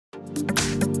Hi!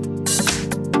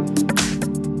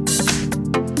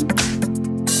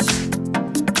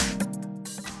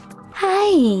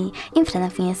 In front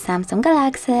of me is Samsung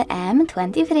Galaxy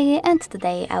M23 and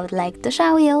today I would like to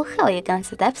show you how you can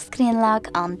set up screen lock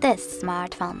on this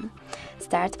smartphone.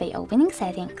 Start by opening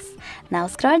settings. Now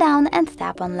scroll down and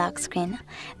tap on lock screen.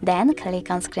 Then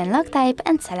click on screen lock type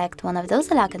and select one of those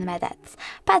login methods,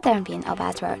 pattern, PIN or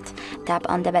password. Tap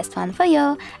on the best one for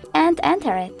you and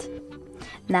enter it.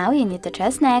 Now you need to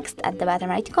choose next at the bottom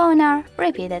right corner,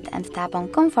 repeat it and tap on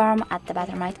confirm at the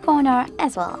bottom right corner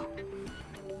as well.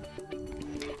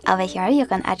 Over here you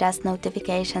can adjust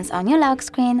notifications on your lock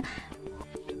screen,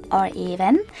 or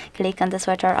even click on the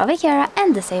switcher over here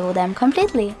and disable them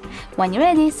completely. When you're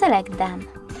ready, select Done.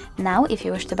 Now if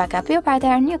you wish to back up your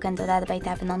pattern, you can do that by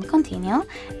tapping on Continue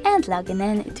and logging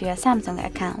in to your Samsung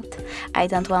account. I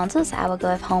don't want to, so I will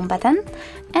go with Home button.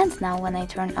 And now when I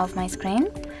turn off my screen,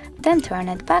 then turn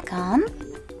it back on,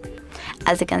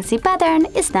 as you can see, pattern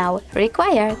is now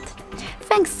required.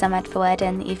 Thanks so much for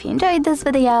watching. If you enjoyed this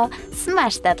video,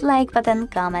 smash that like button,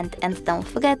 comment and don't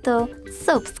forget to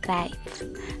subscribe.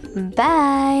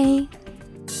 Bye!